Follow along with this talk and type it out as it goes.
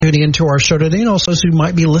tuning into our show today, and also those who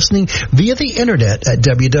might be listening via the internet at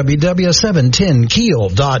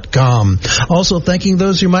www.710keel.com. Also thanking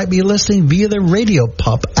those who might be listening via the Radio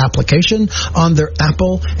Pup application on their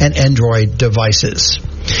Apple and Android devices.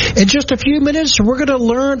 In just a few minutes, we're going to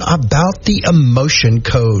learn about the emotion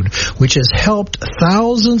code, which has helped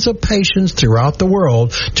thousands of patients throughout the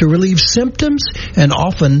world to relieve symptoms and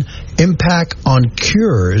often impact on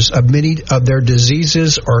cures of many of their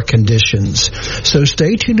diseases or conditions. So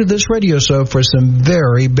stay tuned to this radio show for some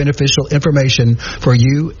very beneficial information for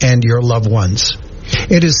you and your loved ones.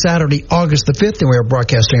 It is Saturday, August the 5th, and we are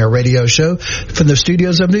broadcasting our radio show from the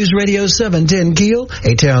studios of News Radio 710 Keel,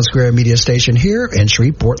 a Town Square media station here in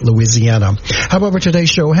Shreveport, Louisiana. However, today's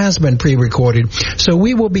show has been pre-recorded, so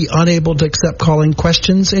we will be unable to accept calling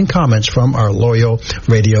questions and comments from our loyal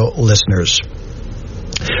radio listeners.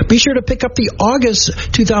 Be sure to pick up the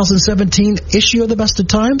August 2017 issue of the Best of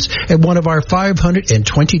Times at one of our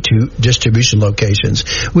 522 distribution locations.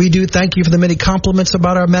 We do thank you for the many compliments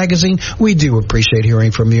about our magazine. We do appreciate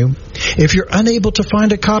hearing from you. If you're unable to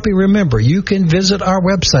find a copy, remember, you can visit our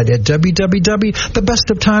website at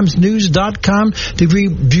www.thebestoftimesnews.com to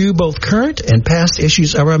review both current and past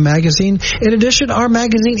issues of our magazine. In addition, our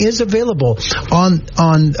magazine is available on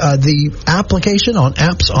the application, on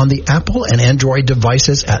apps on the Apple and Android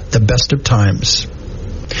devices at The Best of Times.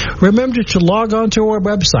 Remember to log on to our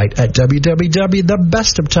website at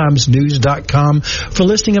www.thebestoftimesnews.com for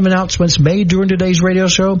listing of announcements made during today's radio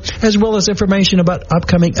show, as well as information about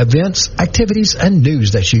upcoming events, activities, and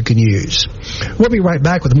news that you can use. We'll be right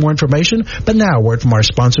back with more information, but now a word from our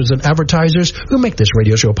sponsors and advertisers who make this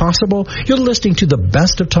radio show possible. You're listening to the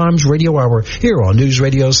Best of Times Radio Hour here on News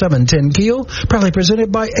Radio 710 Keel, proudly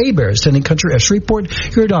presented by Heberts Town & Country of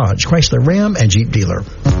Shreveport, your Dodge, Chrysler, Ram, and Jeep dealer.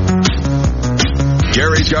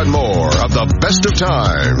 Gary's got more of the Best of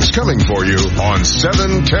Times coming for you on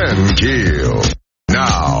 710 Keel.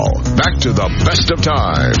 Now, back to the Best of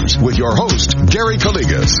Times with your host, Gary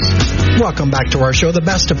Calligas. Welcome back to our show, the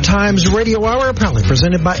Best of Times Radio Hour, proudly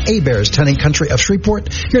presented by Heberts Town & Country of Shreveport,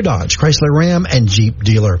 your Dodge, Chrysler, Ram, and Jeep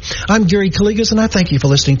dealer. I'm Gary Calligas, and I thank you for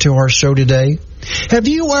listening to our show today. Have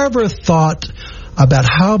you ever thought about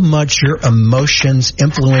how much your emotions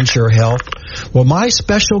influence your health? Well, my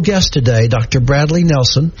special guest today, Dr. Bradley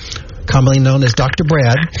Nelson, commonly known as Dr.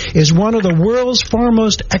 Brad, is one of the world's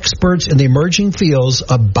foremost experts in the emerging fields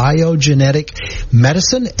of biogenetic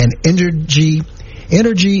medicine and energy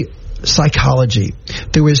psychology.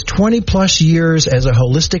 Through his 20-plus years as a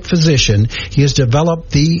holistic physician, he has developed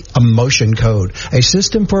the Emotion Code, a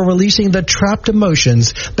system for releasing the trapped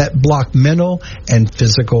emotions that block mental and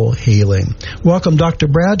physical healing. Welcome, Dr.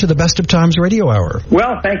 Brad, to the Best of Times Radio Hour.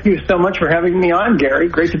 Well, thank you so much for having me on, Gary.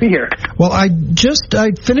 Great to be here. Well, I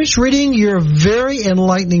finished reading your very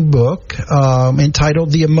enlightening book entitled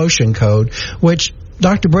The Emotion Code, which,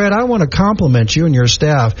 Dr. Brad, I want to compliment you and your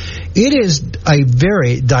staff. It is a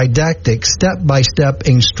very didactic, step-by-step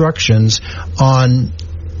instructions on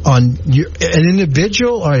an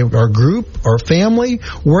individual or group or family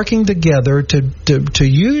working together to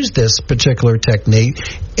use this particular technique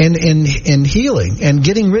in healing and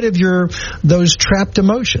getting rid of those trapped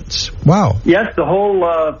emotions. Wow. Yes, the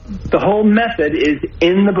whole method is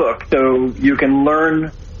in the book, so you can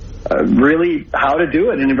learn really how to do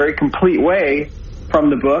it in a very complete way from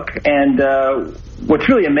the book. And what's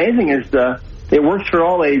really amazing is it works for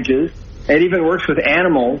all ages. It even works with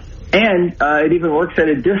animals. And it even works at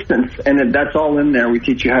a distance, and that's all in there. We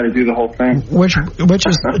teach you how to do the whole thing, which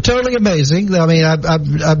is totally amazing. I mean,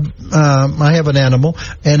 I have an animal,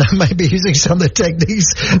 and I might be using some of the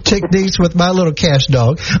techniques with my little cash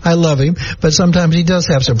dog. I love him, but sometimes he does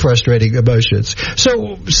have some frustrating emotions.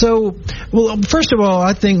 So, well, first of all,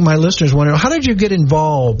 I think my listeners want to know, how did you get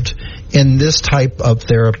involved in this type of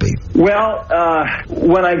therapy? Well,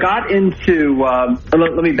 when I got into,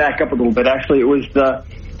 let me back up a little bit. Actually, it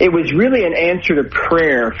was really an answer to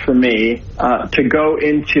prayer for me to go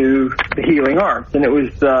into the healing arts. And it was,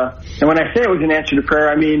 and when I say it was an answer to prayer,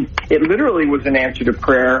 I mean it literally was an answer to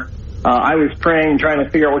prayer. I was praying, trying to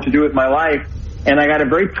figure out what to do with my life, and I got a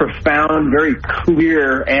very profound, very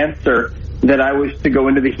clear answer that I was to go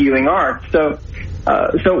into the healing arts. So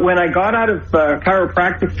when I got out of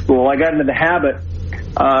chiropractic school, I got into the habit.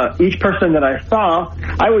 Each person that I saw,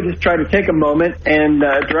 I would just try to take a moment and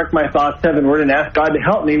direct my thoughts heavenward and ask God to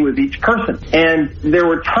help me with each person. And there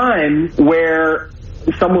were times where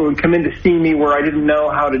someone would come in to see me where I didn't know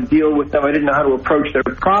how to deal with them, I didn't know how to approach their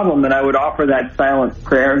problem, and I would offer that silent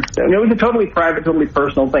prayer. And it was a totally private, totally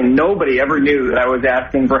personal thing. Nobody ever knew that I was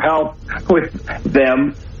asking for help with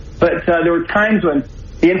them. But there were times when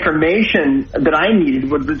the information that I needed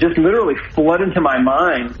would just literally flood into my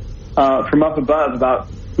mind from up above about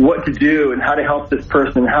what to do and how to help this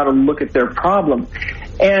person and how to look at their problem.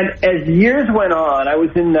 And as years went on, I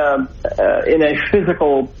was in a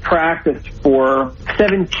physical practice for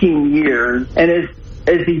 17 years, and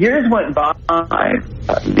as the years went by,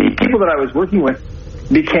 the people that I was working with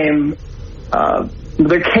became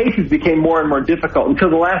their cases became more and more difficult. Until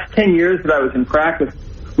the last 10 years that I was in practice,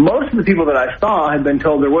 most of the people that I saw had been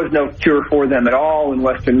told there was no cure for them at all in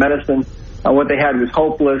Western medicine. What they had was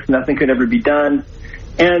hopeless. Nothing could ever be done.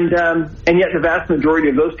 And yet the vast majority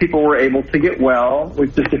of those people were able to get well,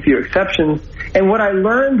 with just a few exceptions. And what I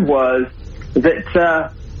learned was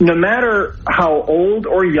that no matter how old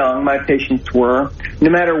or young my patients were, no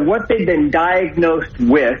matter what they'd been diagnosed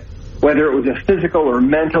with, whether it was a physical or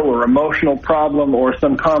mental or emotional problem or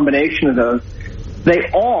some combination of those, they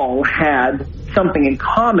all had something in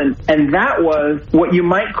common, and that was what you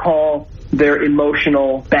might call their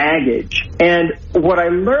emotional baggage. And what I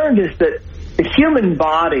learned is that the human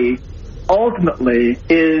body ultimately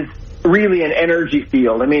is really an energy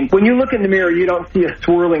field. I mean, when you look in the mirror, you don't see a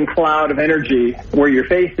swirling cloud of energy where your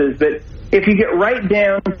face is, but if you get right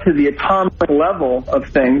down to the atomic level of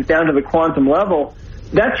things, down to the quantum level,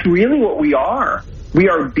 that's really what we are. We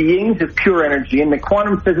are beings of pure energy, and the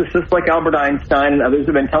quantum physicists like Albert Einstein and others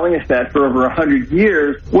have been telling us that for over 100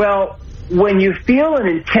 years. Well, when you feel an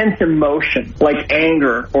intense emotion, like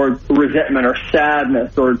anger or resentment or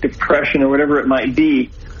sadness or depression or whatever it might be,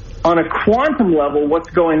 on a quantum level, what's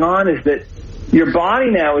going on is that your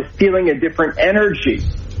body now is feeling a different energy.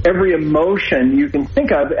 Every emotion you can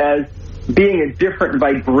think of as being a different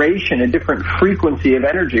vibration, a different frequency of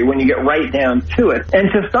energy when you get right down to it. And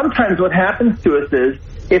so sometimes what happens to us is,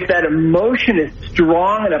 if that emotion is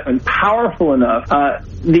strong enough and powerful enough,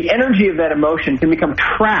 the energy of that emotion can become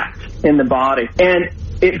trapped in the body. And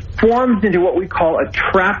it forms into what we call a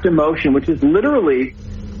trapped emotion, which is literally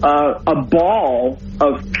a ball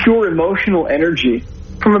of pure emotional energy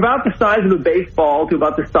from about the size of a baseball to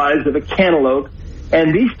about the size of a cantaloupe.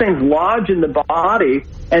 And these things lodge in the body,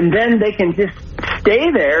 and then they can just stay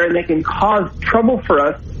there, and they can cause trouble for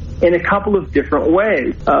us in a couple of different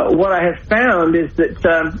ways. What I have found is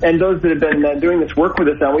that, and those that have been doing this work with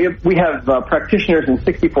us now, we have practitioners in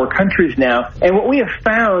 64 countries now, and what we have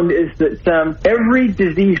found is that every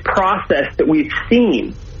disease process that we've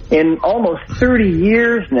seen in almost 30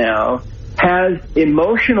 years now has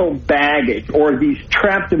emotional baggage, or these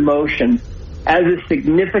trapped emotions, as a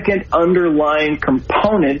significant underlying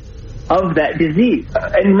component of that disease.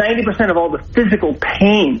 And 90% of all the physical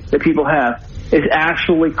pain that people have is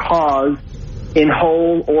actually caused in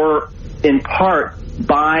whole or in part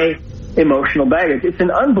by emotional baggage. It's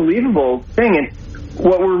an unbelievable thing. And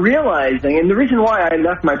what we're realizing, and the reason why I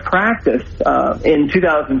left my practice in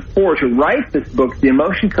 2004 to write this book, The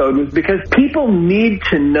Emotion Code, was because people need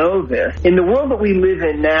to know this. In the world that we live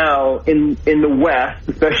in now, in the West,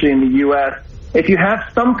 especially in the U.S., if you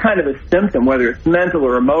have some kind of a symptom, whether it's mental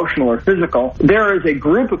or emotional or physical, there is a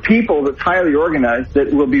group of people that's highly organized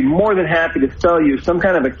that will be more than happy to sell you some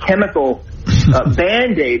kind of a chemical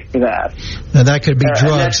Band-Aid for that. And that could be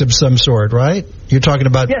drugs of some sort, right? You're talking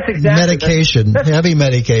about medication, heavy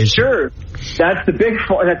medication. Sure. That's big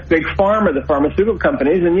pharma, the pharmaceutical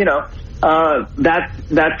companies, and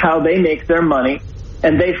that's how they make their money.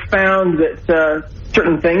 And they found that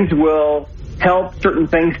certain things will help certain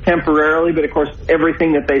things temporarily, but of course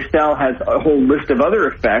everything that they sell has a whole list of other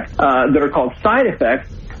effects that are called side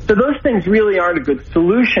effects. So those things really aren't a good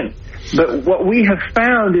solution. But what we have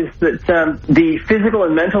found is that the physical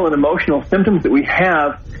and mental and emotional symptoms that we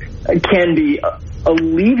have can be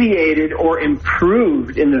alleviated or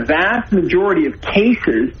improved in the vast majority of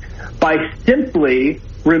cases by simply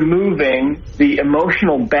removing the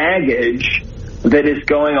emotional baggage that is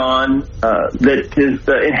going on, that is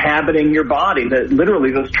inhabiting your body, that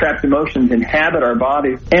literally those trapped emotions inhabit our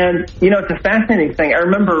bodies. And, it's a fascinating thing. I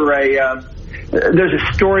remember there's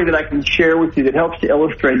a story that I can share with you that helps to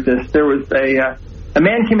illustrate this. There was a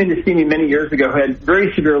man came in to see me many years ago who had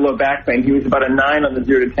very severe low back pain. He was about a 9 on the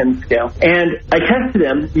 0 to 10 scale. And I tested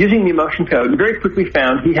him using the emotion code and very quickly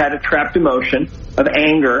found he had a trapped emotion of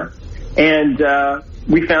anger. And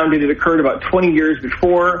we found it had occurred about 20 years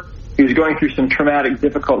before. He was going through some traumatic,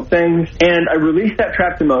 difficult things. And I released that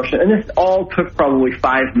trapped emotion. And this all took probably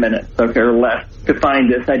 5 minutes, or less, to find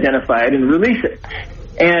this, identify it, and release it.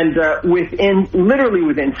 And within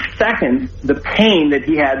seconds, the pain that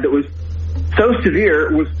he had that was so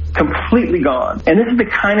severe, was completely gone. And this is the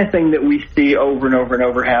kind of thing that we see over and over and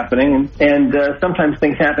over happening. And sometimes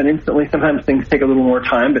things happen instantly. Sometimes things take a little more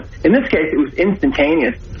time. But in this case, it was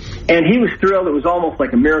instantaneous. And he was thrilled. It was almost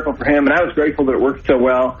like a miracle for him. And I was grateful that it worked so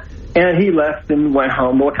well. And he left and went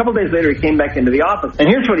home. Well, a couple of days later, he came back into the office. And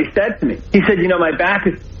here's what he said to me. He said, my back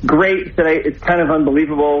is great. He said, it's kind of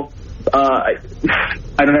unbelievable. I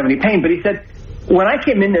don't have any pain. But he said, when I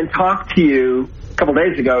came in and talked to you a couple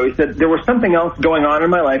days ago, he said, there was something else going on in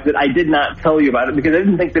my life that I did not tell you about it because I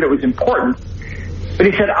didn't think that it was important. But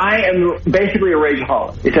he said, I am basically a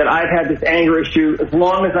rageaholic. He said, I've had this anger issue as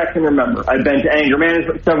long as I can remember. I've been to anger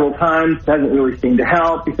management several times. It hasn't really seemed to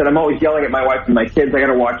help. He said, I'm always yelling at my wife and my kids. I got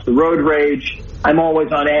to watch the road rage. I'm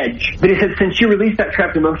always on edge. But he said, since you released that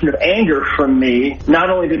trapped emotion of anger from me, not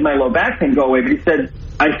only did my low back pain go away, but he said,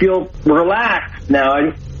 I feel relaxed now.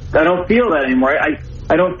 I don't feel that anymore.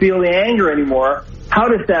 I don't feel the anger anymore. How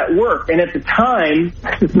does that work? And at the time,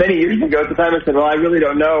 many years ago, at the time I said, well, I really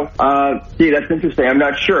don't know. Gee, that's interesting. I'm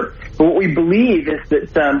not sure. But what we believe is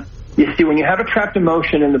that, you see, when you have a trapped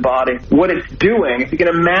emotion in the body, what it's doing, if you can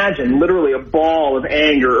imagine literally a ball of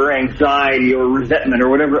anger or anxiety or resentment or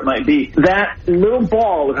whatever it might be, that little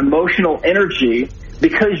ball of emotional energy,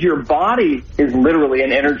 because your body is literally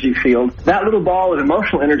an energy field, that little ball of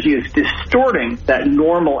emotional energy is distorting that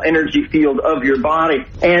normal energy field of your body.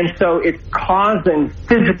 And so it's causing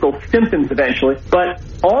physical symptoms eventually. But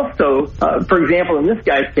also, for example, in this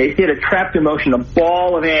guy's case, he had a trapped emotion, a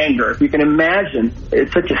ball of anger. If you can imagine,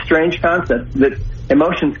 it's such a strange concept that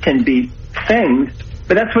emotions can be things.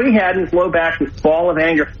 But that's what he had in his low back, this ball of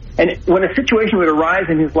anger. And when a situation would arise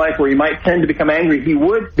in his life where he might tend to become angry, he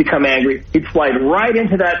would become angry. He'd slide right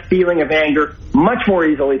into that feeling of anger much more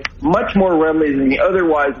easily, much more readily than he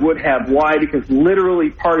otherwise would have. Why? Because literally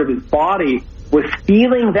part of his body was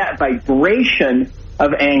feeling that vibration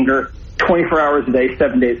of anger 24 hours a day,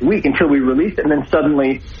 7 days a week, until we released it, and then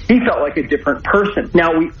suddenly he felt like a different person.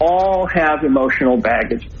 Now, we all have emotional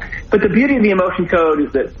baggage. But the beauty of the emotion code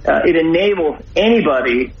is that it enables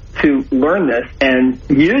anybody to learn this and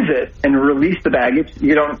use it and release the baggage.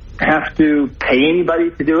 You don't have to pay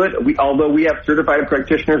anybody to do it, although we have certified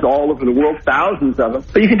practitioners all over the world, thousands of them.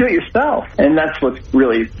 But you can do it yourself, and that's what's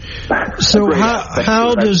really... So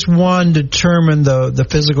how does one determine the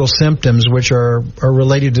physical symptoms which are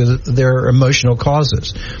related to their emotional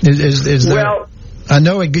causes? Is there... Well, I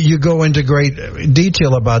know you go into great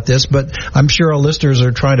detail about this, but I'm sure our listeners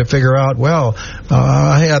are trying to figure out, well,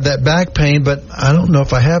 I have that back pain, but I don't know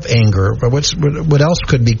if I have anger. What else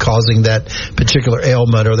could be causing that particular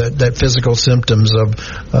ailment or that physical symptoms of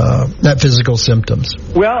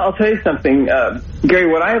Well, I'll tell you something, Gary.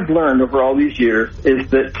 What I have learned over all these years is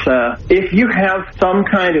that if you have some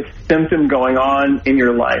kind of symptom going on in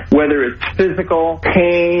your life, whether it's physical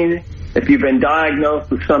pain, if you've been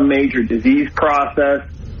diagnosed with some major disease process,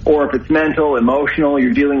 or if it's mental, emotional,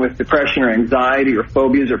 you're dealing with depression or anxiety or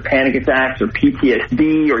phobias or panic attacks or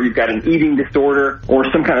PTSD, or you've got an eating disorder or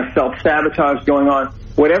some kind of self-sabotage going on,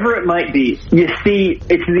 whatever it might be, you see,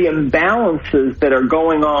 it's the imbalances that are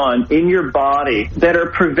going on in your body that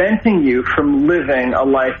are preventing you from living a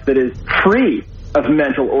life that is free of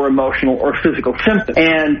mental or emotional or physical symptoms.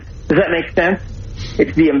 And does that make sense?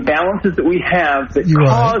 It's the imbalances that we have that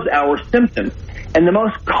cause our symptoms. And the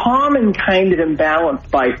most common kind of imbalance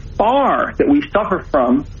by far that we suffer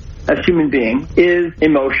from as human beings is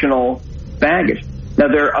emotional baggage. Now,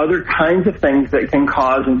 there are other kinds of things that can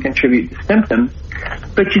cause and contribute to symptoms.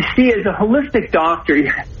 But you see, as a holistic doctor,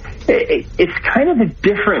 it's kind of a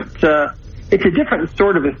different... it's a different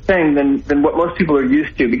sort of a thing than what most people are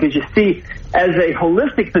used to, because you see, as a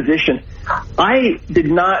holistic physician, I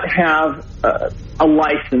did not have a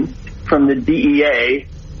license from the DEA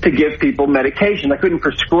to give people medication. I couldn't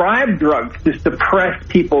prescribe drugs to suppress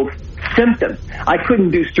people's symptoms. I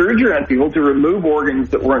couldn't do surgery on people to remove organs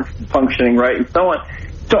that weren't functioning right and so on.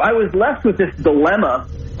 So I was left with this dilemma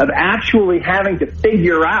of actually having to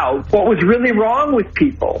figure out what was really wrong with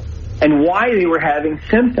people and why they were having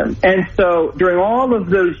symptoms. And so during all of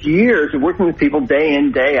those years of working with people day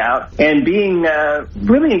in, day out, and being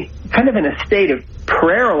really kind of in a state of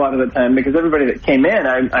prayer a lot of the time, because everybody that came in,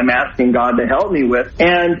 I'm asking God to help me with.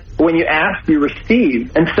 And when you ask, you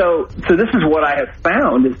receive. And so this is what I have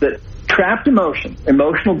found, is that trapped emotion,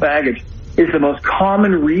 emotional baggage, is the most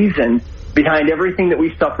common reason behind everything that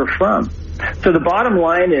we suffer from. So the bottom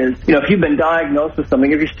line is, if you've been diagnosed with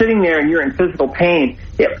something, if you're sitting there and you're in physical pain,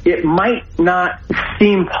 it might not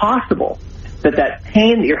seem possible that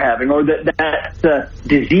pain that you're having, or that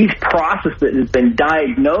disease process that has been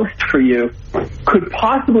diagnosed for you, could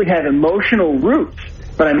possibly have emotional roots.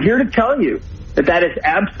 But I'm here to tell you that is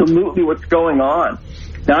absolutely what's going on.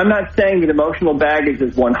 Now, I'm not saying that emotional baggage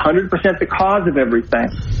is 100% the cause of everything,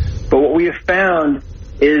 but what we have found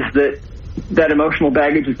is that emotional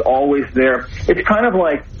baggage is always there. It's kind of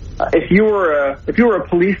like if you were a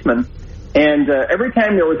policeman, and every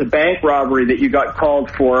time there was a bank robbery that you got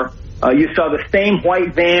called for, you saw the same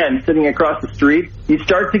white van sitting across the street, you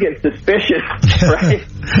start to get suspicious, right?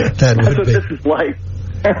 That's what this is like.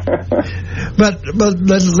 But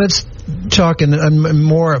let's talk and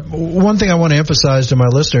more. One thing I want to emphasize to my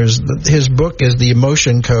listeners, his book is The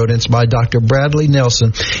Emotion Code, and it's by Dr. Bradley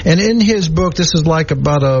Nelson. And in his book, this is like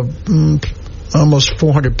about almost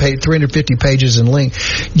 350 pages in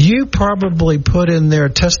length. You probably put in there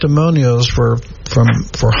testimonials for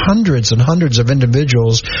hundreds and hundreds of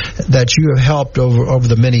individuals that you have helped over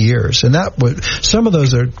the many years, and some of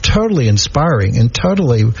those are totally inspiring and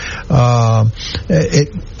totally.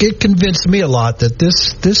 It convinced me a lot that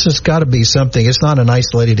this has got to be something. It's not an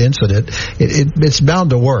isolated incident. It's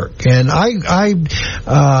bound to work, and I'm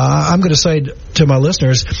going to say to my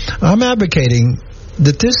listeners, I'm advocating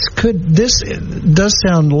that this does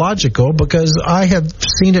sound logical, because I have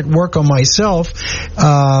seen it work on myself,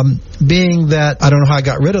 being that I don't know how I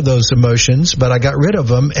got rid of those emotions, but I got rid of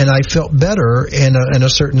them and I felt better in a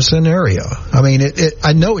certain scenario. I mean,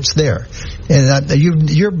 I know it's there, and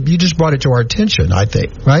you just brought it to our attention, I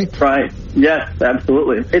think, right? Right. Yes,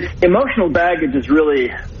 absolutely. Emotional baggage is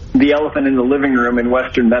really the elephant in the living room in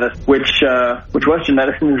Western medicine, which Western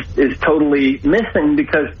medicine is totally missing,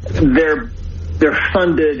 because they're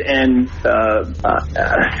funded and people,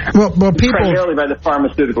 primarily by the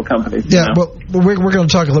pharmaceutical companies. Yeah, well, we're going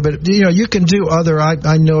to talk a little bit. You can do other.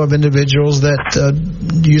 I know of individuals that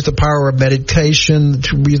use the power of meditation,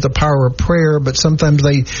 use the power of prayer, but sometimes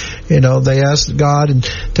they ask God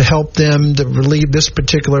to help them to relieve this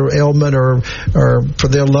particular ailment or for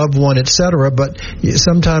their loved one, etc. But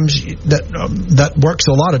sometimes that works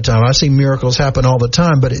a lot of time. I see miracles happen all the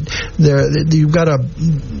time, but you've got to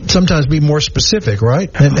sometimes be more specific. Right,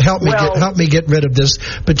 and help me get rid of this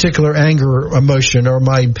particular anger emotion, or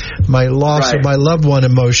my loss of my loved one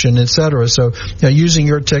emotion, etc. So using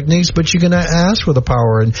your techniques, but you can ask for the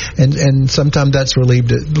power, and sometimes that's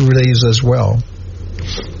relieves as well.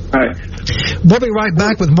 All right. We'll be right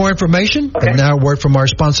back with more information. Okay. And now a word from our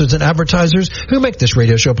sponsors and advertisers who make this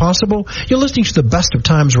radio show possible. You're listening to the Best of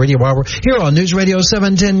Times Radio Hour here on News Radio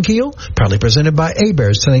 710 Keel, proudly presented by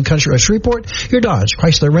Heberts Town & Country of Shreveport, your Dodge,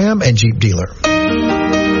 Chrysler, Ram, and Jeep dealer.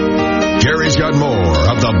 Gary's got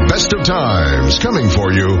more of the Best of Times coming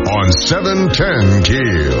for you on 710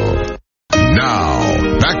 Keel.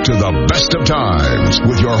 Now, back to the Best of Times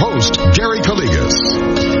with your host, Gary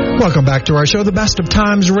Calligas. Welcome back to our show, the Best of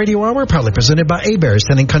Times Radio Hour, proudly presented by Heberts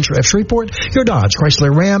Town & Country of Shreveport, your Dodge,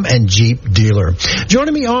 Chrysler, Ram, and Jeep dealer.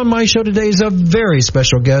 Joining me on my show today is a very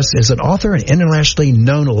special guest, is an author and internationally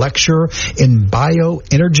known lecturer in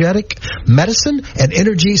bioenergetic medicine and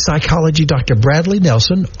energy psychology, Dr. Bradley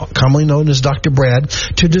Nelson, commonly known as Dr. Brad,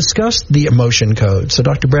 to discuss the emotion code. So,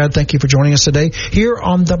 Dr. Brad, thank you for joining us today here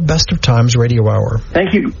on the Best of Times Radio Hour.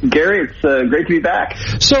 Thank you, Gary. It's great to be back.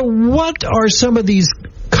 So what are some of these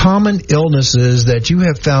common illnesses that you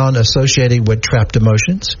have found associated with trapped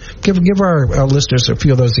emotions? Give our listeners a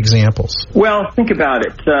few of those examples. Well, think about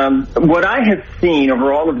it. What I have seen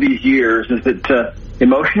over all of these years is that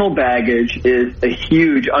emotional baggage is a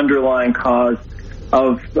huge underlying cause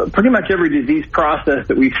of pretty much every disease process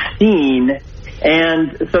that we've seen.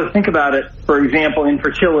 And so think about it, for example,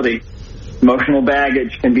 infertility. Emotional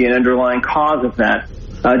baggage can be an underlying cause of that.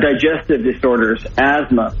 Digestive disorders,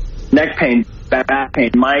 asthma, neck pain, back pain,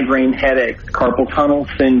 migraine headaches, carpal tunnel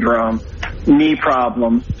syndrome, knee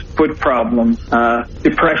problems, foot problems,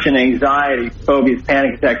 depression, anxiety, phobias,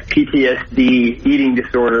 panic attacks, PTSD, eating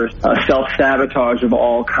disorders, self-sabotage of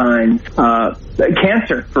all kinds,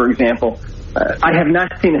 cancer, for example. I have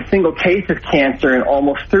not seen a single case of cancer in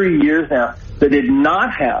almost 30 years now that did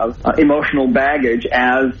not have emotional baggage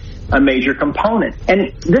as a major component.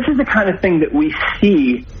 And this is the kind of thing that we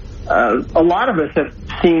see. A lot of us have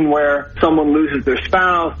seen where someone loses their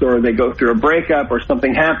spouse, or they go through a breakup, or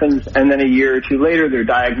something happens, and then a year or two later they're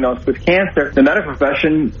diagnosed with cancer. The medical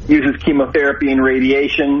profession uses chemotherapy and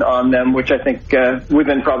radiation on them, which I think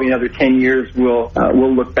within probably another 10 years we'll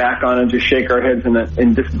look back on and just shake our heads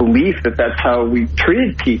in disbelief that that's how we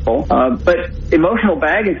treated people. But emotional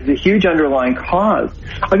baggage is a huge underlying cause.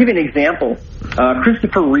 I'll give you an example.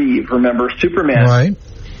 Christopher Reeve, remember Superman? Right.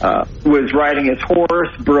 Was riding his horse,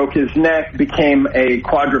 broke his neck, became a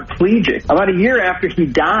quadriplegic. About a year after he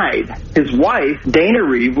died, his wife, Dana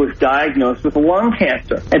Reeve, was diagnosed with lung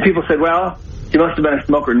cancer. And people said, well, she must have been a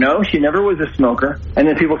smoker. No, she never was a smoker. And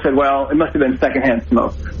then people said, well, it must have been secondhand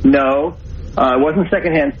smoke. No, it wasn't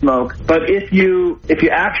secondhand smoke. But if you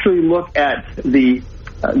actually look at the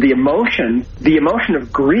emotion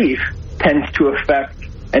of grief tends to affect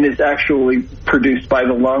and is actually produced by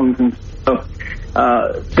the lungs. And so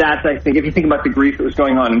that's, I think, if you think about the grief that was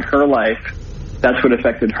going on in her life, that's what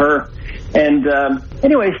affected her. And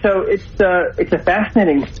anyway, so it's a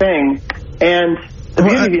fascinating thing. And the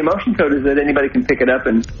beauty of the emotion code is that anybody can pick it up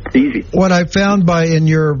and it's easy. What I found in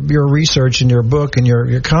your research, in your book, and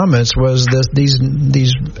your comments was that these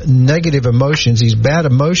negative emotions, these bad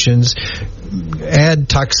emotions, add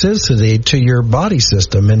toxicity to your body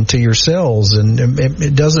system and to your cells, and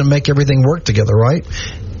it doesn't make everything work together, right?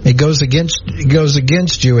 It goes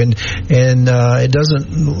against you, and it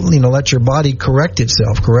doesn't let your body correct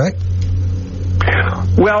itself. Correct?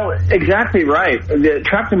 Well, exactly right. The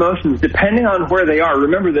trapped emotions, depending on where they are,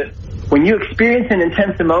 remember that when you experience an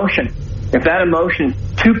intense emotion, if that emotion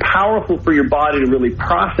is too powerful for your body to really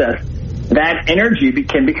process, that energy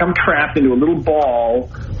can become trapped into a little ball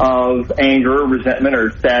of anger or resentment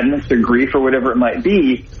or sadness or grief or whatever it might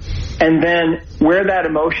be. And then where that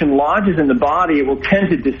emotion lodges in the body, it will tend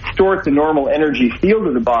to distort the normal energy field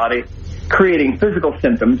of the body, creating physical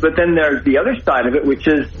symptoms. But then there's the other side of it, which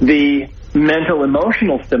is the mental,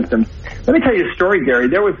 emotional symptoms. Let me tell you a story, Gary.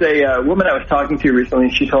 There was a woman I was talking to recently,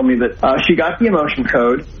 and she told me that she got the emotion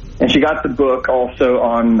code, and she got the book also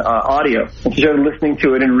on audio. And she started listening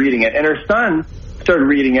to it and reading it. And her son started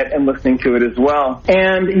reading it and listening to it as well.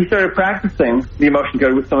 And he started practicing the emotion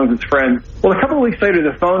code with some of his friends. Well, a couple of weeks later,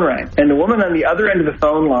 the phone rang. And the woman on the other end of the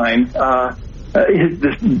phone line,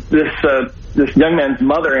 this young man's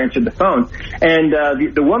mother answered the phone. And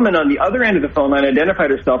the woman on the other end of the phone line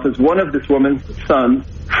identified herself as one of this woman's son's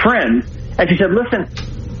friends. And she said, listen,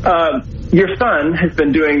 your son has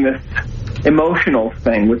been doing this emotional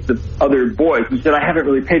thing with the other boys. She said, I haven't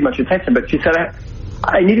really paid much attention, but she said,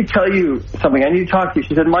 I need to tell you something. I need to talk to you.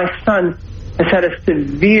 She said, my son has had a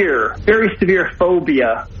severe, very severe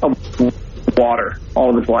phobia of water all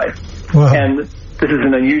of his life. Wow. And this is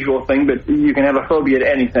an unusual thing, but you can have a phobia to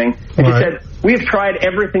anything. And she said, we have tried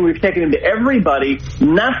everything. We've taken him to everybody.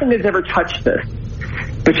 Nothing has ever touched this.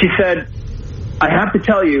 But she said, I have to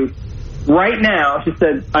tell you, right now, she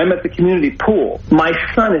said, I'm at the community pool. My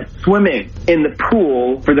son is swimming in the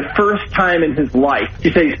pool for the first time in his life.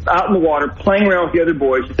 She said he's out in the water playing around with the other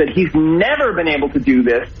boys. She said he's never been able to do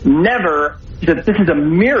this. Never. She said, this is a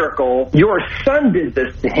miracle. Your son did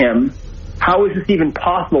this to him. How is this even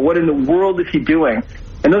possible? What in the world is he doing?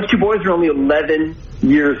 And those two boys are only 11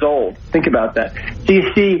 years old. Think about that. So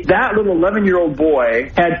you see, that little 11-year-old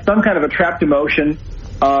boy had some kind of a trapped emotion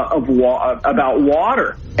about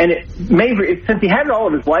water. And since he had it all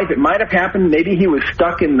of his life, it might have happened. Maybe he was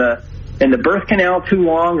stuck in the birth canal too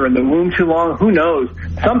long or in the womb too long. Who knows?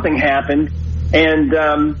 Something happened.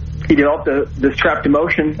 And he developed this trapped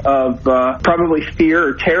emotion of probably fear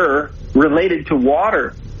or terror related to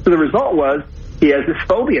water. So the result was he has this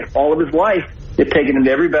phobia all of his life. It's taken him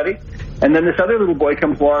to everybody. And then this other little boy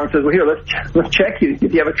comes along and says, well, here, let's check you.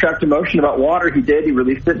 If you have a trapped emotion about water, he did. He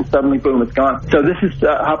released it, and suddenly, boom, it's gone. So this is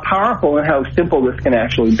how powerful and how simple this can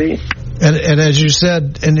actually be. And as you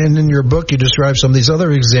said, and in your book, you describe some of these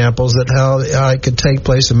other examples that how it could take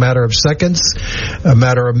place in a matter of seconds, a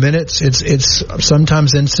matter of minutes. It's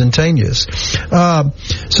sometimes instantaneous.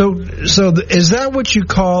 So is that what you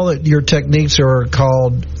call it? Your techniques are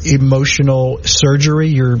called emotional surgery.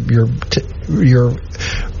 You're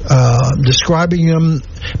describing them,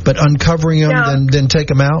 but uncovering them, then take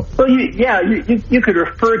them out? Well, you could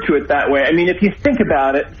refer to it that way. I mean, if you think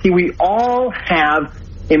about it, see, we all have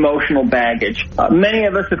emotional baggage. Many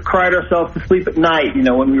of us have cried ourselves to sleep at night,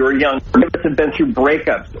 when we were young. Many of us have been through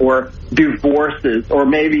breakups or divorces, or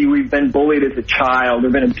maybe we've been bullied as a child or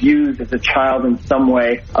been abused as a child in some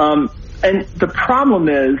way. And the problem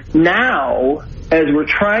is now, as we're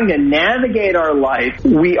trying to navigate our life,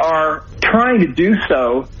 we are trying to do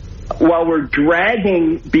so while we're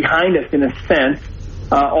dragging behind us, in a sense,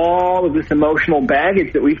 all of this emotional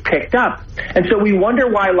baggage that we've picked up. And so we wonder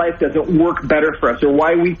why life doesn't work better for us, or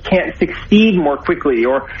why we can't succeed more quickly,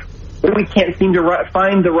 or we can't seem to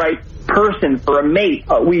find the right person for a mate.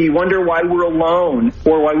 We wonder why we're alone,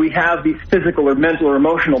 or why we have these physical or mental or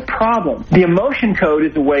emotional problems. The emotion code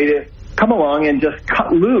is a way to come along and just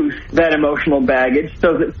cut loose that emotional baggage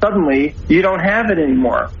so that suddenly you don't have it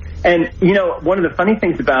anymore. And, one of the funny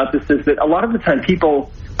things about this is that a lot of the time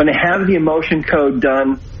people, when they have the emotion code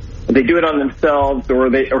done, they do it on themselves, or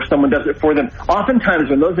someone does it for them. Oftentimes,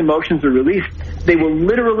 when those emotions are released, they will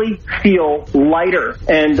literally feel lighter.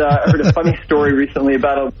 And I heard a funny story recently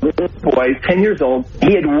about a little boy, 10 years old.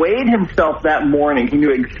 He had weighed himself that morning. He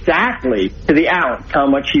knew exactly to the ounce how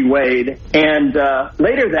much he weighed. And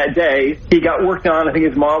later that day, he got worked on. I think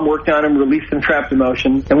his mom worked on him, released some trapped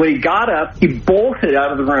emotions. And when he got up, he bolted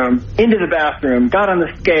out of the room, into the bathroom, got on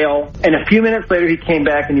the scale, and a few minutes later he came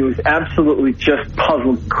back and he was absolutely just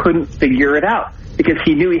puzzled, couldn't figure it out, because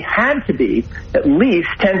he knew he had to be at least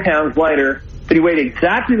 10 pounds lighter, but he weighed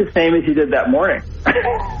exactly the same as he did that morning.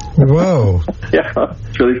 Whoa. Yeah,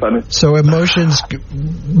 it's really funny. So emotions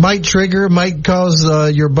might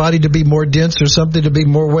cause your body to be more dense or something to be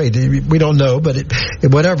more weight. We don't know, but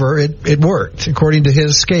it worked according to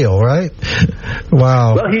his scale, right?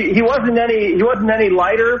 Wow. Well, he wasn't any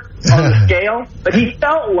lighter on the scale, but he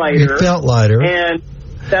felt lighter. He felt lighter. And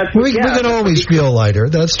we can always feel lighter.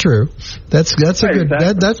 That's true. That's right, a good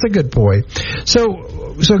exactly. that's a good point.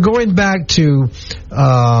 So going back to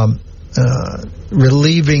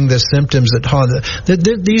relieving the symptoms that haunt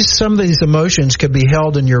some of these emotions could be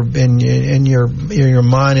held in your mind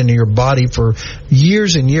and in your body for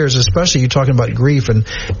years and years. Especially you're talking about grief, and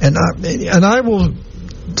I will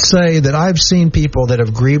say that I've seen people that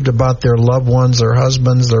have grieved about their loved ones, their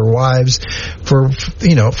husbands, their wives for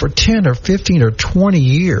 10 or 15 or 20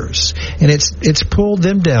 years, and it's pulled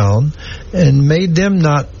them down and made them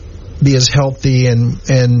not be as healthy and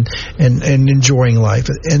enjoying life.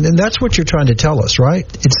 And that's what you're trying to tell us, right?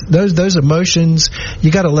 It's those emotions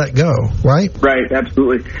you got to let go, right? Right,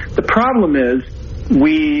 absolutely. The problem is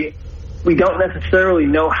we don't necessarily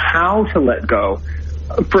know how to let go.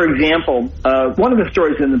 For example, one of the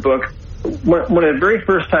stories in the book, one of the very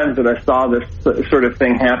first times that I saw this sort of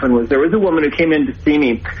thing happen was there was a woman who came in to see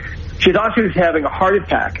me. She thought she was having a heart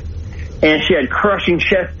attack, and she had crushing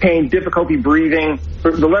chest pain, difficulty breathing.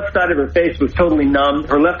 The left side of her face was totally numb.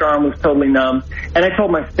 Her left arm was totally numb. And I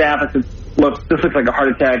told my staff, I said, look, this looks like a heart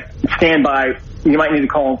attack. Stand by. You might need to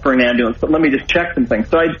call for an ambulance, but let me just check some things.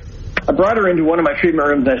 So I brought her into one of my treatment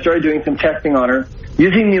rooms, and I started doing some testing on her.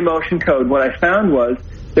 Using the emotion code, what I found was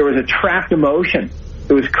there was a trapped emotion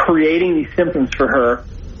that was creating these symptoms for her.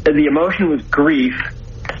 The emotion was grief,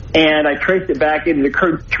 and I traced it back. It had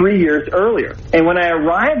occurred 3 years earlier. And when I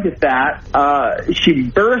arrived at that, she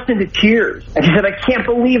burst into tears. And she said, I can't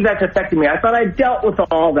believe that's affected me. I thought I dealt with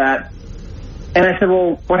all that. And I said,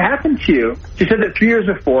 well, what happened to you? She said that 3 years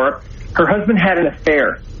before, her husband had an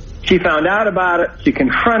affair. She found out about it. She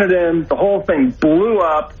confronted him. The whole thing blew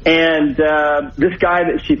up. And this guy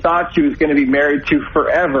that she thought she was going to be married to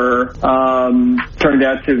forever turned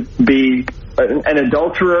out to be an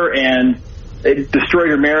adulterer, and it destroyed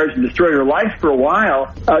her marriage and destroyed her life for a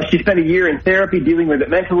while. She spent a year in therapy dealing with it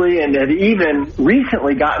mentally, and had even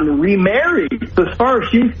recently gotten remarried. So as far as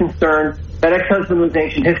she was concerned, that ex-husband was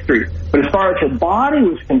ancient history. But as far as her body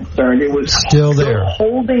was concerned, it was still there,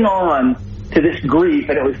 holding on to this grief,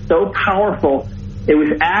 and it was so powerful, it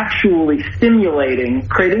was actually stimulating,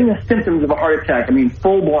 creating the symptoms of a heart attack. I mean,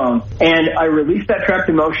 full-blown. And I released that trapped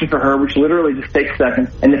emotion for her, which literally just takes seconds,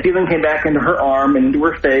 and the feeling came back into her arm and into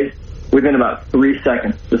her face within about 3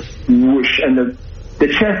 seconds. Just whoosh. And the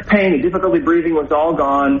chest pain, the difficulty breathing was all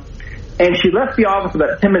gone. And she left the office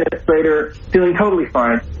about 10 minutes later, feeling totally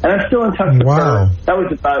fine. And I'm still in touch with her. That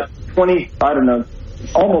was about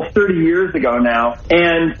almost 30 years ago now.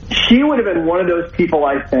 And she would have been one of those people,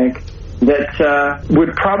 I think, that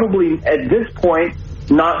would probably, at this point,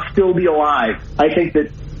 not still be alive. I think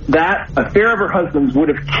that affair of her husband's would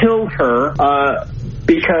have killed her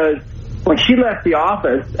because when she left the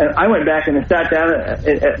office, and I went back and I sat down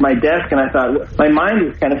at my desk, and I thought, my mind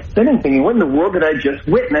was kind of spinning, thinking, what in the world did I just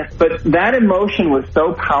witness? But that emotion was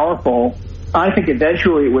so powerful, I think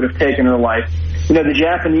eventually it would have taken her life. You know, the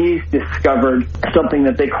Japanese discovered something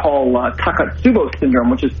that they call Takotsubo syndrome,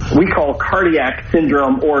 which is we call cardiac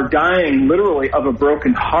syndrome, or dying literally of a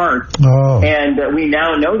broken heart. Oh. And we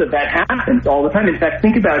now know that happens all the time. In fact,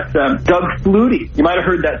 think about Doug Flutie. You might have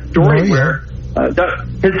heard that story where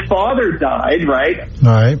his father died, right?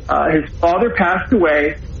 Right. His father passed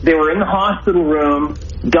away. They were in the hospital room,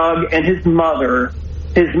 Doug and his mother.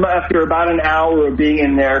 After about an hour of being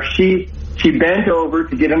in there, she bent over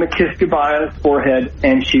to get him a kiss goodbye on his forehead,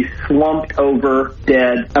 and she slumped over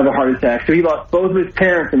dead of a heart attack. So he lost both of his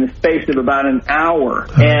parents in the space of about an hour.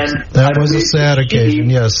 And that was a sad occasion,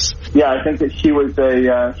 yes. Yeah, I think that she was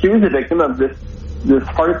a victim of this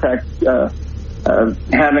heart attack,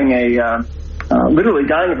 literally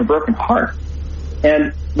dying of a broken heart.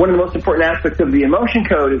 And one of the most important aspects of the emotion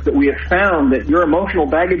code is that we have found that your emotional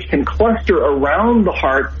baggage can cluster around the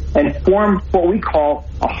heart and form what we call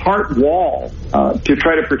a heart wall to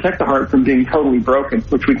try to protect the heart from being totally broken,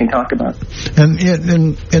 which we can talk about. And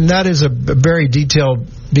that is a very detailed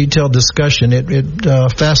discussion.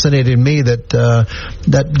 It fascinated me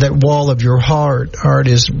that wall of your heart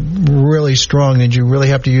is really strong, and you really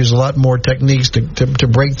have to use a lot more techniques to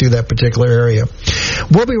break through that particular area.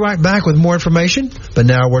 We'll be right back with more information, but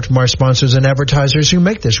now a word from our sponsors and advertisers who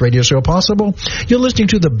make this radio show possible. You're listening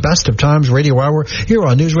to the Best of Times Radio Hour here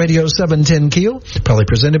on News Radio 710 Keel, proudly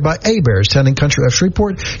presented by Heberts Town & Country of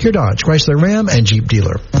Shreveport, your Dodge, Chrysler, Ram, and Jeep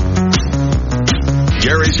dealer.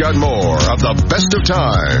 Gary's got more of the Best of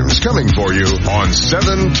Times coming for you on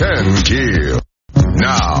 710 Keel.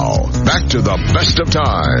 Now, back to the Best of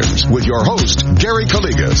Times with your host, Gary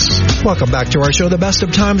Calligas. Welcome back to our show, the Best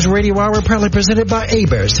of Times Radio Hour, proudly presented by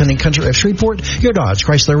Heberts Town & Country of Shreveport, your Dodge,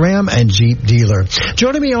 Chrysler, Ram, and Jeep dealer.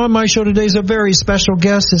 Joining me on my show today is a very special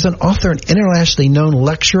guest, is an author and internationally known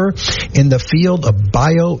lecturer in the field of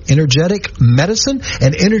bioenergetic medicine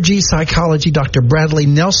and energy psychology, Dr. Bradley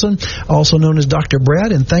Nelson, also known as Dr.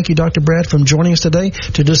 Brad. And thank you, Dr. Brad, for joining us today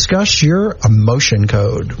to discuss your emotion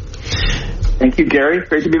code. Thank you, Gary.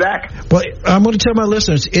 Great to be back. Well, I'm going to tell my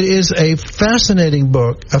listeners, it is a fascinating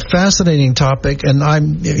book, a fascinating topic, and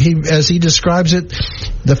as he describes it,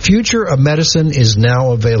 the future of medicine is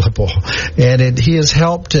now available, and he has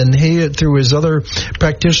helped, and he, through his other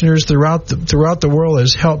practitioners throughout the world,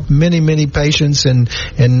 has helped many patients and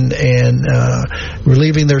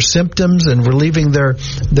relieving their symptoms and relieving their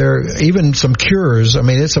even some cures. I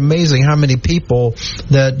mean, it's amazing how many people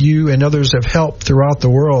that you and others have helped throughout the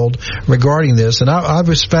world regarding this. And I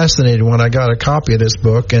was fascinated when I got a copy of this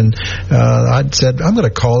book, and I said, I'm going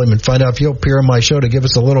to call him and find out if he'll appear on my show to give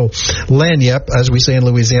us a little lagniappe, as we say in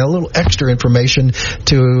Louisiana, a little extra information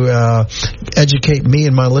to educate me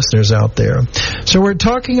and my listeners out there. So we're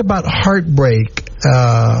talking about heartbreak.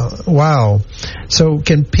 Wow. So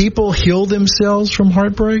can people heal themselves from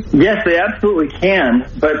heartbreak? Yes, they absolutely can.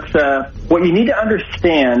 But what you need to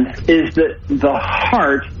understand is that the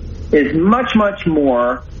heart is much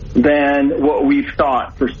more than what we've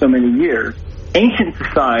thought for so many years. Ancient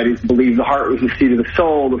societies believed the heart was the seat of the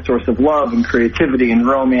soul, the source of love and creativity and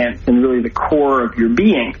romance, and really the core of your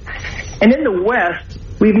being. And in the West,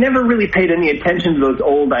 we've never really paid any attention to those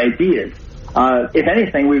old ideas. If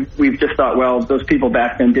anything, we've just thought, well, those people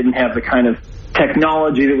back then didn't have the kind of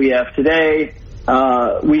technology that we have today.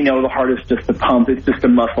 We know the heart is just a pump. It's just a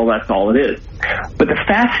muscle. That's all it is. But the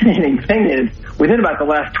fascinating thing is, within about the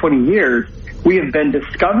last 20 years, we have been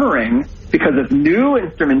discovering, because of new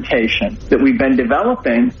instrumentation that we've been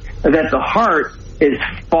developing, that the heart is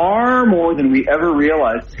far more than we ever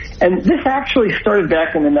realized. And this actually started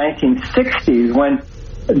back in the 1960s when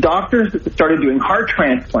doctors started doing heart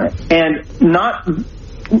transplants. And not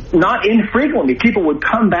infrequently, people would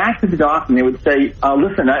come back to the doctor and they would say,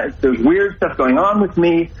 listen, there's weird stuff going on with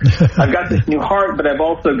me. I've got this new heart, but I've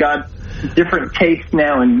also got different tastes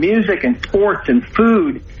now in music and sports and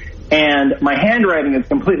food. And my handwriting has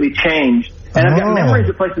completely changed. And I've got memories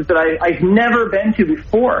of places that I've never been to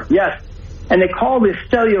before. Yes. And they call this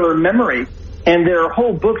cellular memory. And there are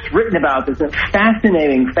whole books written about this. It's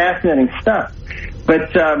fascinating stuff.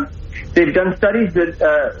 But they've done studies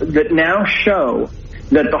that now show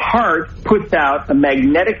that the heart puts out a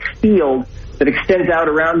magnetic field that extends out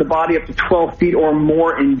around the body up to 12 feet or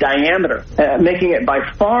more in diameter, making it by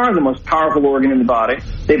far the most powerful organ in the body.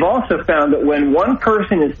 They've also found that when one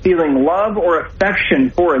person is feeling love or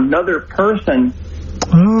affection for another person,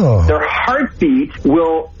 their heartbeat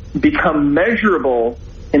will become measurable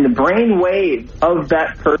in the brain waves of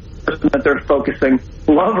that person that they're focusing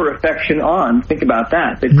love or affection on. Think about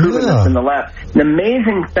that. They've proven this in the lab. An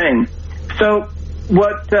amazing thing. So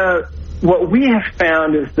what we have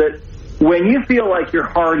found is that when you feel like your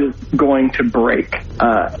heart is going to break,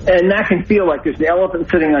 and that can feel like there's an elephant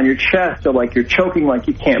sitting on your chest, or like you're choking, like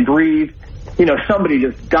you can't breathe, somebody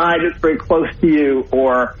just died that's very close to you,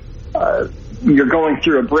 or you're going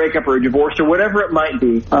through a breakup or a divorce or whatever it might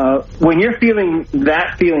be, when you're feeling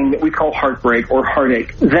that feeling that we call heartbreak or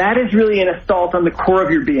heartache, that is really an assault on the core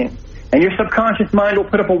of your being. And your subconscious mind will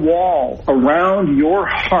put up a wall around your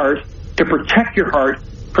heart to protect your heart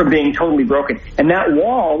from being totally broken. And that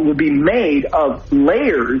wall will be made of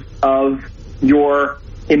layers of your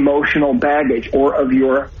emotional baggage or of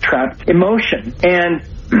your trapped emotion. And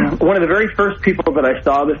one of the very first people that I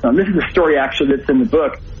saw this on, this is a story actually that's in the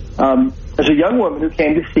book, there's a young woman who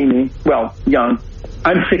came to see me, well, young.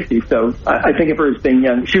 I'm 60, so I think of her as being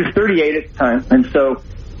young. She was 38 at the time. And so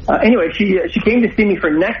anyway, she came to see me for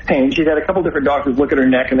neck pain. She'd had a couple different doctors look at her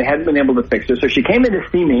neck, and they hadn't been able to fix her. So she came in to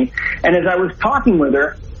see me, and as I was talking with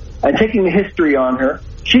her and taking the history on her,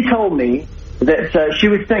 she told me that she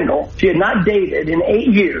was single. She had not dated in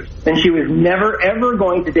 8 years, and she was never, ever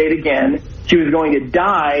going to date again. She was going to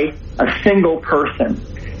die a single person.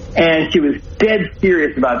 And she was dead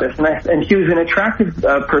serious about this. And she was an attractive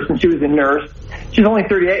person. She was a nurse. She was only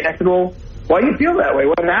 38. And I said, well, why do you feel that way?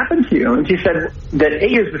 What happened to you? And she said that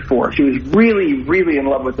 8 years before, she was really, really in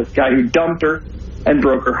love with this guy who dumped her and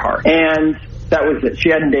broke her heart. And that was it. She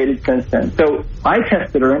hadn't dated since then. So I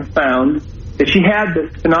tested her and found that she had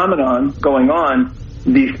this phenomenon going on,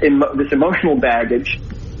 this emotional baggage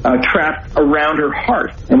trapped around her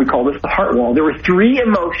heart, and we call this the heart wall. There were 3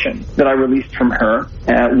 emotions that I released from her,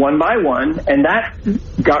 one by one, and that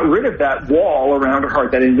got rid of that wall around her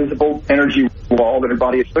heart, that invisible energy wall that her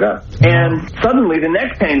body had put up. And suddenly the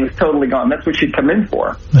neck pain was totally gone. That's what she'd come in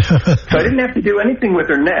for. So I didn't have to do anything with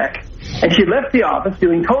her neck, and she left the office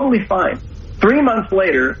feeling totally fine. 3 months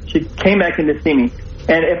later, she came back in to see me.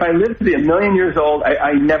 And if I live to be 1,000,000 years old,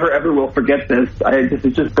 I never, ever will forget this.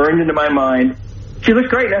 It just burned into my mind. She looked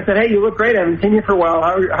great. And I said, hey, you look great. I haven't seen you for a while.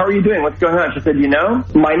 How are you doing? What's going on? She said,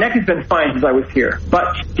 my neck has been fine since I was here.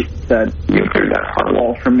 But she said, you cleared that heart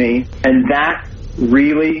wall for me. And that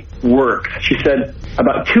really works. She said,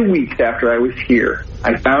 about 2 weeks after I was here,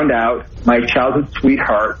 I found out my childhood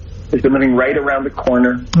sweetheart has been living right around the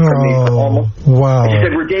corner from me for almost. Wow. She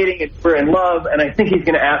said, we're dating and we're in love, and I think he's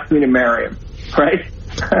going to ask me to marry him. Right?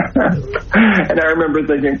 And I remember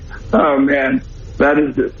thinking, oh man,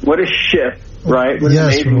 what a shift, right? What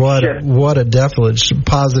yes, what a definite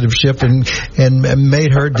positive shift, and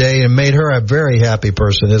made her day and made her a very happy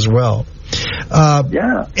person as well.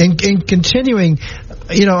 Yeah. And continuing,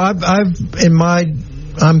 I'm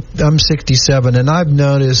 67, and I've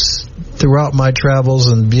noticed throughout my travels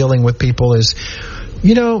and dealing with people is,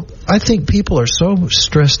 I think people are so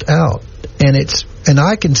stressed out, and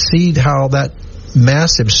I can see how that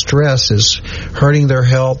massive stress is hurting their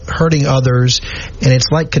health, hurting others, and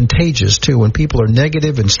it's like contagious too. When people are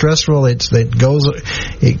negative and stressful, it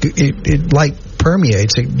like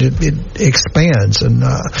permeates, it expands. And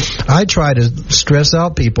I try to stress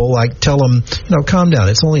out people, like tell them, calm down.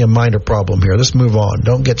 It's only a minor problem here. Let's move on.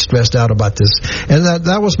 Don't get stressed out about this. And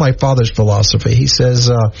that was my father's philosophy. He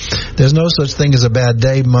says, there's no such thing as a bad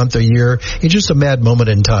day, month, or year. It's just a bad moment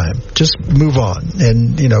in time. Just move on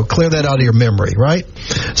and, clear that out of your memory, right?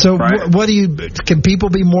 So right. Can people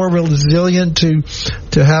be more resilient to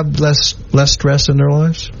have less stress in their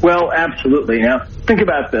lives? Well, absolutely. Now, think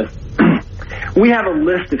about this. We have a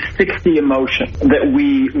list of 60 emotions that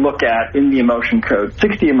we look at in the emotion code,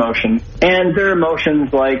 60 emotions. And they're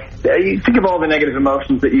emotions like, you think of all the negative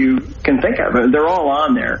emotions that you can think of. They're all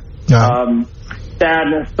on there. Yeah.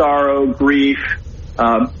 Sadness, sorrow, grief,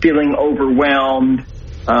 feeling overwhelmed,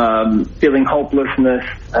 feeling hopelessness,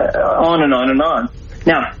 on and on and on.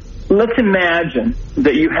 Now, let's imagine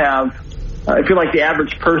that you have, if you're like the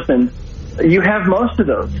average person, you have most of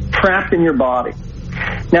those trapped in your body.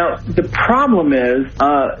 Now, the problem is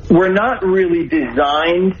we're not really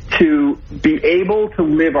designed to be able to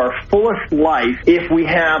live our fullest life if we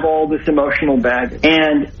have all this emotional baggage.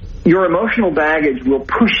 And your emotional baggage will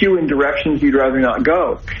push you in directions you'd rather not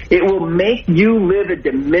go. It will make you live a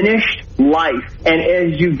diminished life. And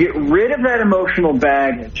as you get rid of that emotional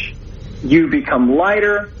baggage, you become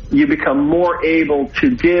lighter, you become more able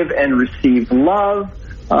to give and receive love.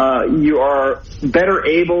 You are better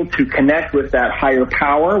able to connect with that higher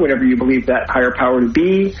power, whatever you believe that higher power to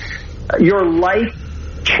be. Your life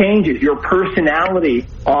changes. Your personality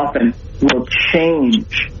often will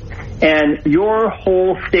change. And your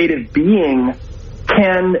whole state of being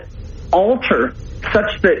can alter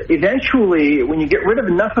such that eventually, when you get rid of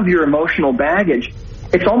enough of your emotional baggage,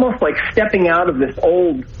 it's almost like stepping out of this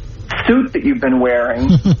old suit that you've been wearing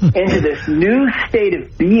into this new state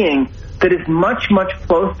of being that is much, much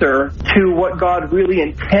closer to what God really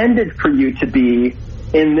intended for you to be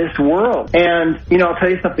in this world. And, I'll tell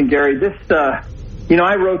you something, Gary, I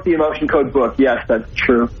wrote the Emotion Code book. Yes, that's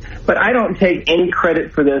true. But I don't take any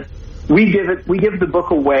credit for this. We give the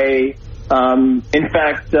book away. In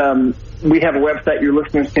fact, we have a website your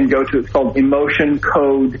listeners can go to. It's called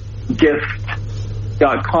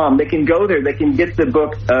EmotionCodeGift.com. They can go there. They can get the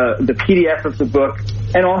book, the PDF of the book,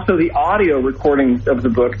 and also the audio recordings of the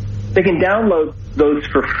book. They can download those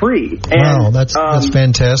for free. And, wow, that's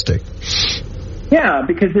fantastic. Yeah,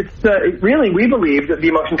 because it's really, we believe that the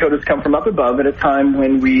Emotion Code has come from up above at a time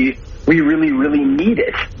when we really, really need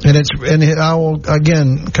it. And I will,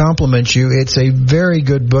 again, compliment you. It's a very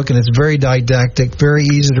good book, and it's very didactic, very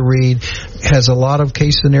easy to read, has a lot of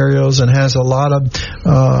case scenarios and has a lot of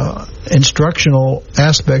instructional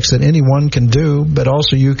aspects that anyone can do, but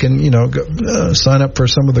also you can, sign up for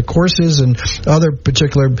some of the courses and other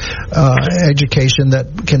particular education that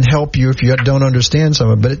can help you if you don't understand some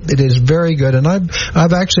of it. But it is very good, and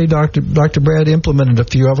I've actually, Dr. Brad, implemented a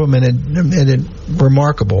few of them, and it's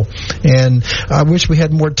remarkable. And I wish we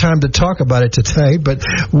had more time to talk about it today, but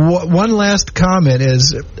one last comment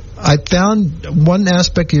is, I found one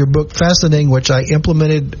aspect of your book fascinating, which I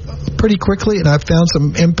implemented pretty quickly, and I found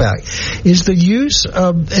some impact, is the use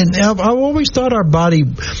of, and I've always thought our body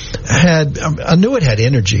I knew it had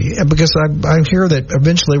energy, because I hear that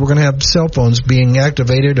eventually we're going to have cell phones being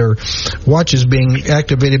activated or watches being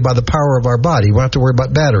activated by the power of our body. We don't have to worry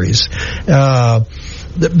about batteries.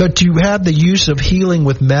 But you have the use of healing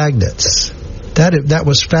with magnets. That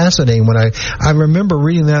was fascinating when I remember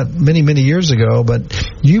reading that many years ago, but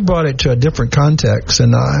you brought it to a different context,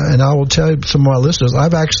 and I will tell some of my listeners,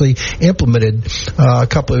 I've actually implemented a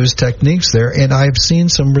couple of his techniques there, and I've seen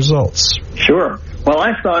some results. Sure. Well,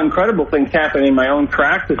 I saw incredible things happen in my own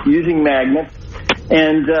practice using magnets,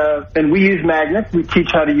 and we use magnets. We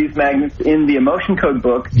teach how to use magnets in the Emotion Code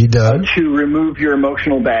book. You do? To remove your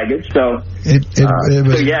emotional baggage. So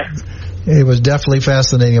yes. It was definitely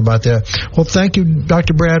fascinating about that. Well, thank you,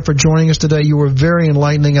 Dr. Brad, for joining us today. You were very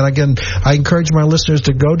enlightening. And again, I encourage my listeners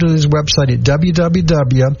to go to his website at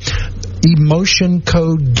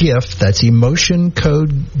www.emotioncodegift. That's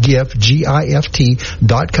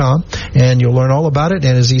emotioncodegift.com, and you'll learn all about it.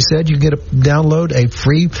 And as he said, you get download a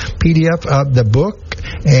free PDF of the book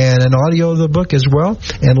and an audio of the book as well,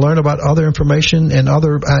 and learn about other information and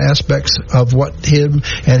other aspects of what him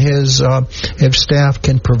and his staff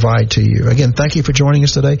can provide to you. Again, thank you for joining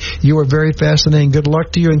us today. You were very fascinating. Good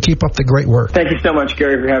luck to you, and keep up the great work. Thank you so much,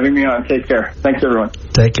 Gary, for having me on. Take care. Thanks, everyone.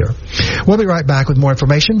 Take care. We'll be right back with more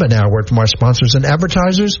information, but now a word from our sponsors and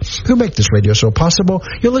advertisers who make this radio show possible.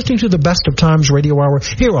 You're listening to the Best of Times Radio Hour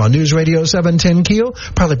here on News Radio 710 Keel,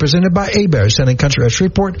 proudly presented by Heberts Town and Country of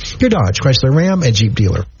Shreveport, your Dodge, Chrysler, Ram, and Jeep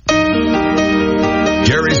dealer.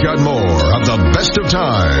 Gary's got more of the Best of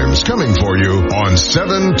Times coming for you on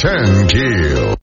 710 Keel.